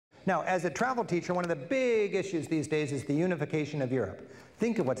Now, as a travel teacher, one of the big issues these days is the unification of Europe.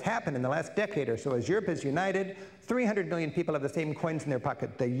 Think of what's happened in the last decade or so. As Europe is united, 300 million people have the same coins in their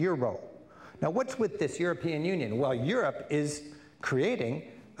pocket, the euro. Now, what's with this European Union? Well, Europe is creating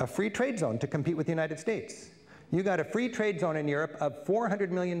a free trade zone to compete with the United States. You got a free trade zone in Europe of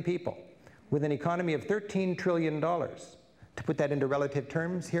 400 million people with an economy of $13 trillion. To put that into relative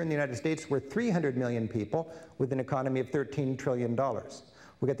terms, here in the United States, we're 300 million people with an economy of $13 trillion.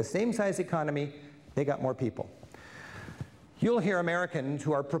 We got the same size economy, they got more people. You'll hear Americans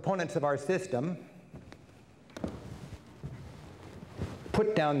who are proponents of our system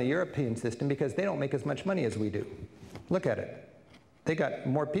put down the European system because they don't make as much money as we do. Look at it. They got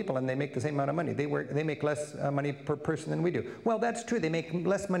more people and they make the same amount of money. They make less money per person than we do. Well, that's true. They make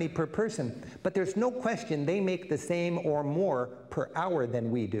less money per person, but there's no question they make the same or more per hour than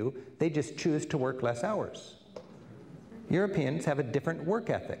we do. They just choose to work less hours. Europeans have a different work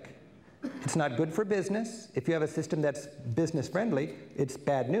ethic. It's not good for business. If you have a system that's business friendly, it's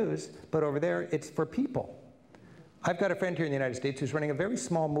bad news, but over there, it's for people. I've got a friend here in the United States who's running a very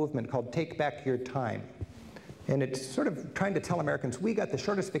small movement called Take Back Your Time. And it's sort of trying to tell Americans, we got the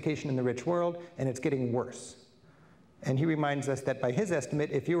shortest vacation in the rich world, and it's getting worse. And he reminds us that by his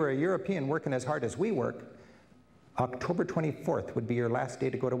estimate, if you were a European working as hard as we work, October 24th would be your last day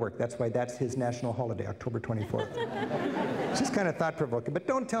to go to work. That's why that's his national holiday, October 24th. It's just kind of thought-provoking. But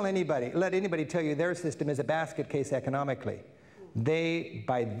don't tell anybody, let anybody tell you their system is a basket case economically. They,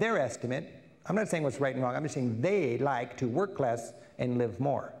 by their estimate, I'm not saying what's right and wrong, I'm just saying they like to work less and live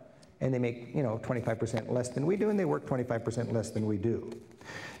more. And they make, 25% less than we do, and they work 25% less than we do.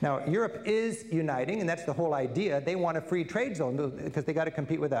 Now, Europe is uniting, and that's the whole idea. They want a free trade zone because they got to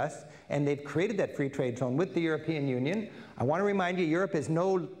compete with us, and they've created that free trade zone with the European Union. I want to remind you, Europe is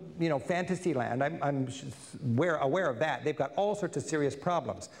no, fantasy land. I'm aware of that. They've got all sorts of serious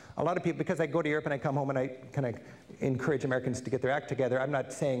problems. A lot of people, because I go to Europe and I come home and I kind of encourage Americans to get their act together, I'm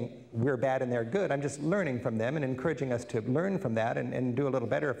not saying we're bad and they're good. I'm just learning from them and encouraging us to learn from that and do a little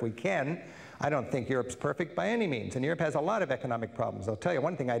better if we can. I don't think Europe's perfect by any means, and Europe has a lot of economic problems. I'll tell you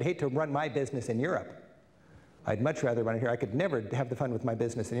one thing, I'd hate to run my business in Europe. I'd much rather run it here. I could never have the fun with my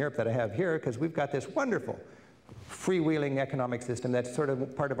business in Europe that I have here because we've got this wonderful freewheeling economic system that's sort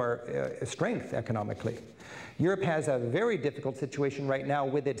of part of our strength economically. Europe has a very difficult situation right now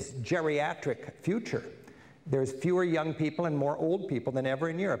with its geriatric future. There's fewer young people and more old people than ever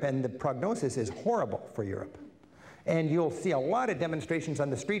in Europe, and the prognosis is horrible for Europe. And you'll see a lot of demonstrations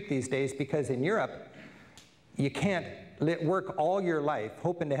on the street these days because in Europe, you can't work all your life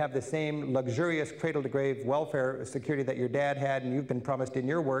hoping to have the same luxurious cradle-to-grave welfare security that your dad had and you've been promised in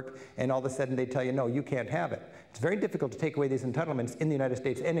your work, and all of a sudden they tell you, no, you can't have it. It's very difficult to take away these entitlements in the United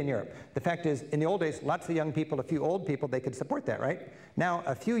States and in Europe. The fact is, in the old days, lots of young people, a few old people, they could support that, right? Now,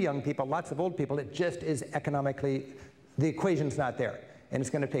 a few young people, lots of old people, it just is economically, the equation's not there. And it's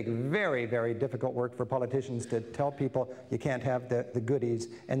going to take very, very difficult work for politicians to tell people you can't have the goodies.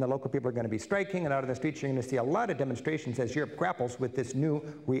 And the local people are going to be striking, and out on the streets you're going to see a lot of demonstrations as Europe grapples with this new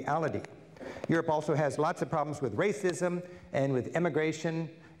reality. Europe also has lots of problems with racism and with immigration.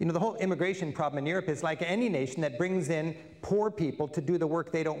 The whole immigration problem in Europe is like any nation that brings in poor people to do the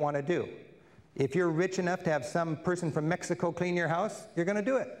work they don't want to do. If you're rich enough to have some person from Mexico clean your house, you're going to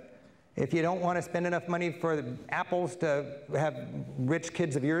do it. If you don't want to spend enough money for apples to have rich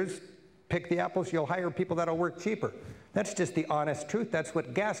kids of yours pick the apples, you'll hire people that'll work cheaper. That's just the honest truth. That's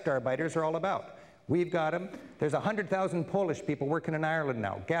what gastarbeiters are all about. We've got them. There's 100,000 Polish people working in Ireland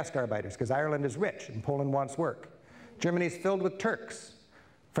now, gastarbeiters, because Ireland is rich and Poland wants work. Germany's filled with Turks.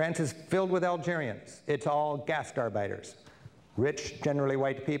 France is filled with Algerians. It's all gastarbeiters. Rich, generally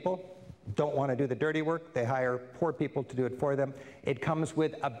white people, don't want to do the dirty work. They hire poor people to do it for them. It comes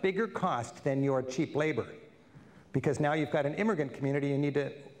with a bigger cost than your cheap labor, because now you've got an immigrant community you need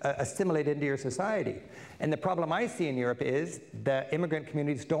to assimilate into your society. And the problem I see in Europe is the immigrant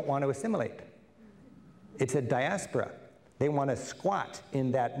communities don't want to assimilate. It's a diaspora. They want to squat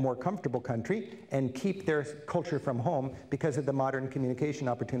in that more comfortable country and keep their culture from home because of the modern communication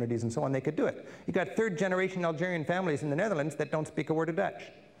opportunities and so on. They could do it. You've got third-generation Algerian families in the Netherlands that don't speak a word of Dutch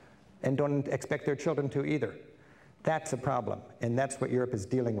and don't expect their children to either. That's a problem, and that's what Europe is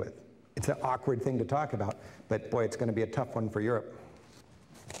dealing with. It's an awkward thing to talk about, but boy, it's going to be a tough one for Europe.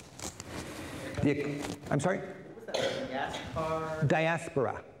 I'm sorry? What was that?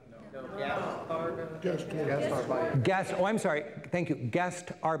 Diaspora. I'm sorry. Thank you.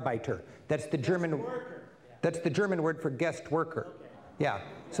 Gastarbeiter. That's the German. That's the German word for guest worker. Okay. Yeah.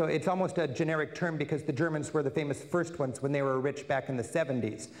 So it's almost a generic term because the Germans were the famous first ones when they were rich back in the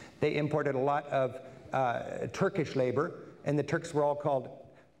 70s. They imported a lot of Turkish labor, and the Turks were all called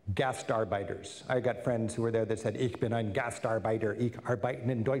Gastarbeiters. I got friends who were there that said, "Ich bin ein Gastarbeiter, ich arbeite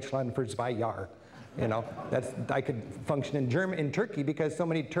in Deutschland für 2 Jahre." You know, I could function in Turkey because so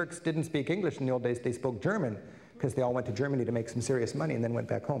many Turks didn't speak English in the old days. They spoke German because they all went to Germany to make some serious money and then went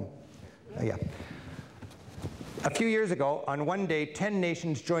back home. Yeah. A few years ago, on one day, 10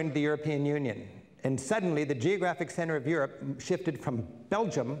 nations joined the European Union. And suddenly, the geographic center of Europe shifted from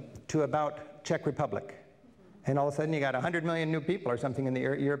Belgium to about Czech Republic. And all of a sudden, you got 100 million new people or something in the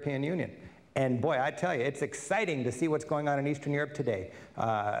European Union. And boy, I tell you, it's exciting to see what's going on in Eastern Europe today.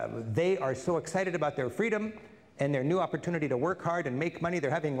 They are so excited about their freedom and their new opportunity to work hard and make money.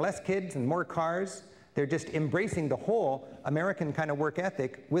 They're having less kids and more cars. They're just embracing the whole American kind of work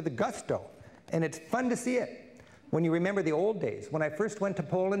ethic with gusto. And it's fun to see it. When you remember the old days, when I first went to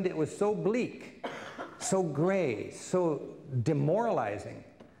Poland, it was so bleak, so gray, so demoralizing,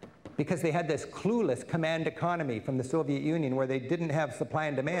 because they had this clueless command economy from the Soviet Union where they didn't have supply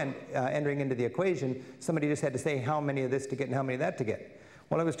and demand entering into the equation. Somebody just had to say how many of this to get and how many of that to get.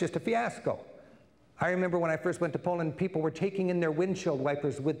 Well, it was just a fiasco. I remember when I first went to Poland, people were taking in their windshield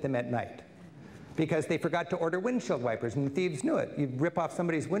wipers with them at night because they forgot to order windshield wipers, and the thieves knew it. You'd rip off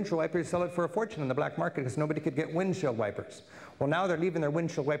somebody's windshield wipers, sell it for a fortune on the black market because nobody could get windshield wipers. Well, now they're leaving their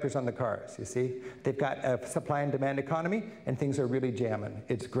windshield wipers on the cars, you see. They've got a supply and demand economy, and things are really jamming.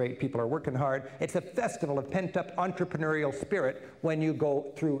 It's great. People are working hard. It's a festival of pent-up entrepreneurial spirit when you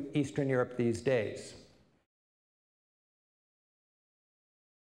go through Eastern Europe these days.